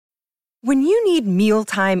When you need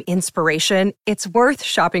mealtime inspiration, it's worth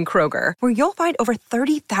shopping Kroger, where you'll find over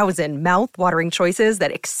 30,000 mouth-watering choices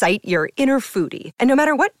that excite your inner foodie. And no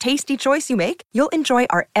matter what tasty choice you make, you'll enjoy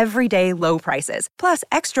our everyday low prices, plus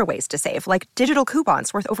extra ways to save, like digital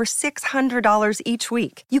coupons worth over $600 each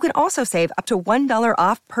week. You can also save up to $1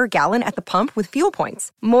 off per gallon at the pump with fuel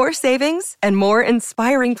points. More savings and more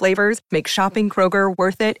inspiring flavors make shopping Kroger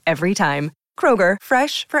worth it every time. Kroger,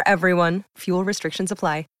 fresh for everyone. Fuel restrictions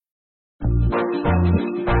apply.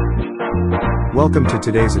 Welcome to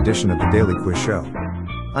today's edition of the Daily Quiz Show.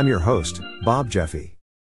 I'm your host, Bob Jeffy.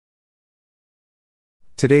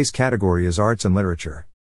 Today's category is Arts and Literature.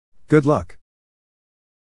 Good luck.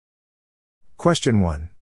 Question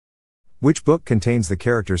 1. Which book contains the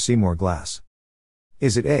character Seymour Glass?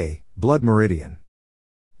 Is it A, Blood Meridian?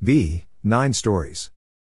 B, 9 Stories?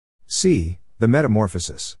 C, The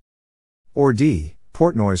Metamorphosis? Or D,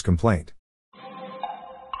 Portnoy's Complaint?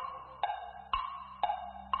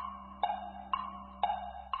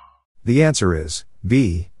 The answer is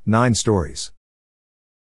B, 9 Stories.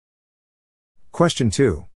 Question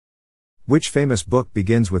 2. Which famous book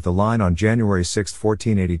begins with the line on January 6,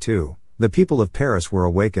 1482, "The people of Paris were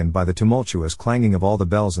awakened by the tumultuous clanging of all the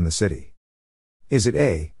bells in the city"? Is it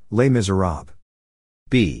A, Les Miserables?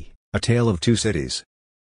 B, A Tale of Two Cities?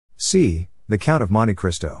 C, The Count of Monte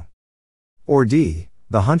Cristo? Or D,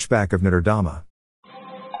 The Hunchback of Notre Dame?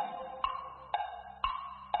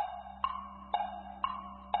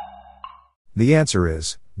 The answer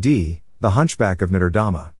is D, The Hunchback of Notre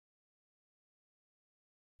Dame.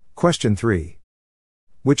 Question 3.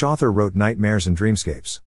 Which author wrote Nightmares and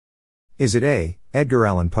Dreamscapes? Is it A, Edgar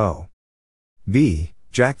Allan Poe? B,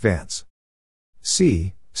 Jack Vance?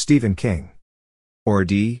 C, Stephen King? Or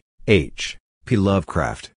D, H. P.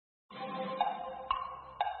 Lovecraft?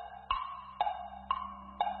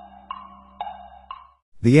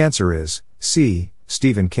 The answer is C,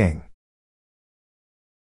 Stephen King.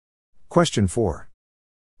 Question 4.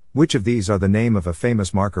 Which of these are the name of a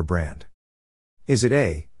famous marker brand? Is it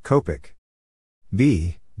A, Copic?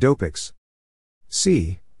 B, Dopix?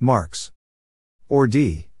 C, Marx? Or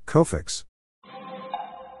D, Cofix?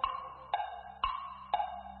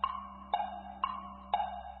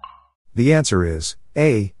 The answer is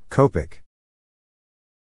A, Copic.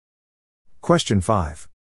 Question 5.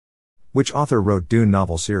 Which author wrote Dune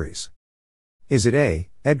novel series? Is it A,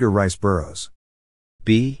 Edgar Rice Burroughs?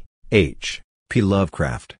 B, H. P.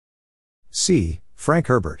 Lovecraft? C, Frank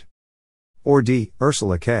Herbert? Or D,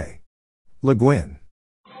 Ursula K. Le Guin?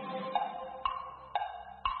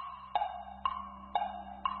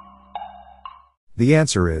 The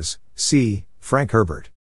answer is C, Frank Herbert.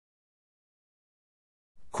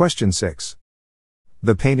 Question 6.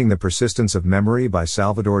 The painting The Persistence of Memory by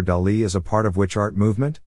Salvador Dalí is a part of which art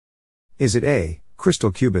movement? Is it A,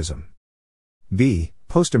 Crystal Cubism? B,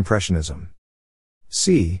 Post-Impressionism?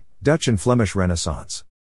 C, Dutch and Flemish Renaissance?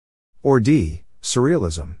 Or D,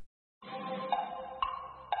 Surrealism?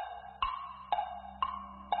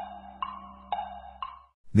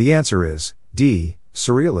 The answer is D,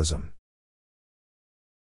 Surrealism.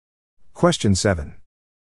 Question 7.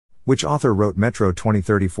 Which author wrote Metro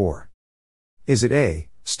 2034? Is it A,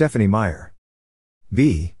 Stephenie Meyer?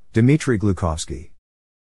 B, Dmitry Glukovsky?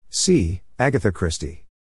 C, Agatha Christie?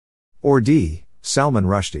 Or D, Salman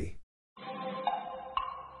Rushdie?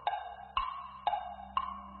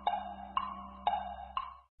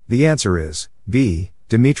 The answer is B,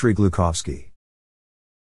 Dmitry Glukovsky.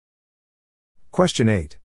 Question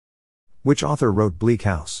 8. Which author wrote Bleak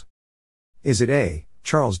House? Is it A,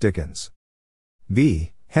 Charles Dickens?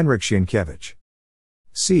 B, Henryk Sienkiewicz?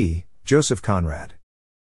 C, Joseph Conrad?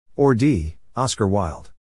 Or D, Oscar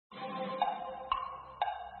Wilde?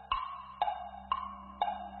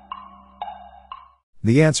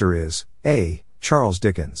 The answer is A, Charles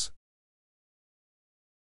Dickens.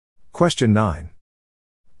 Question 9.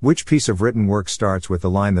 Which piece of written work starts with the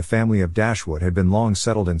line "The family of Dashwood had been long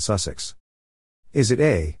settled in Sussex"? Is it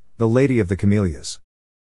A, The Lady of the Camellias?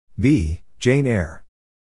 B, Jane Eyre?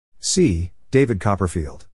 C, David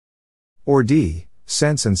Copperfield? Or D,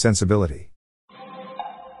 Sense and Sensibility?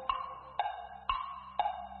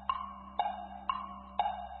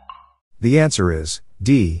 The answer is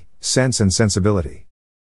D, Sense and Sensibility.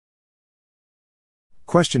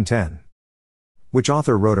 Question 10. Which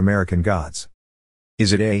author wrote American Gods?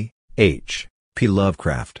 Is it A, H. P.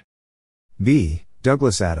 Lovecraft? B,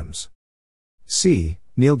 Douglas Adams? C,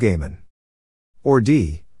 Neil Gaiman? Or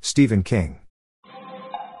D, Stephen King?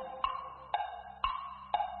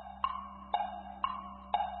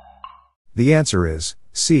 The answer is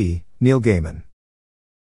C, Neil Gaiman.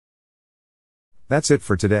 That's it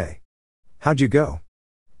for today. How'd you go?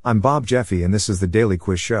 I'm Bob Jeffy and this is the Daily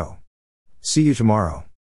Quiz Show. See you tomorrow.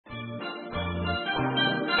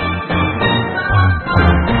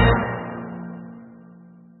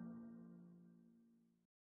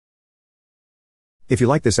 If you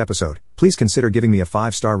like this episode, please consider giving me a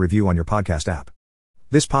 5-star review on your podcast app.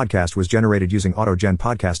 This podcast was generated using AutoGen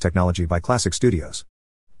podcast technology by Classic Studios.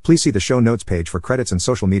 Please see the show notes page for credits and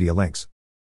social media links.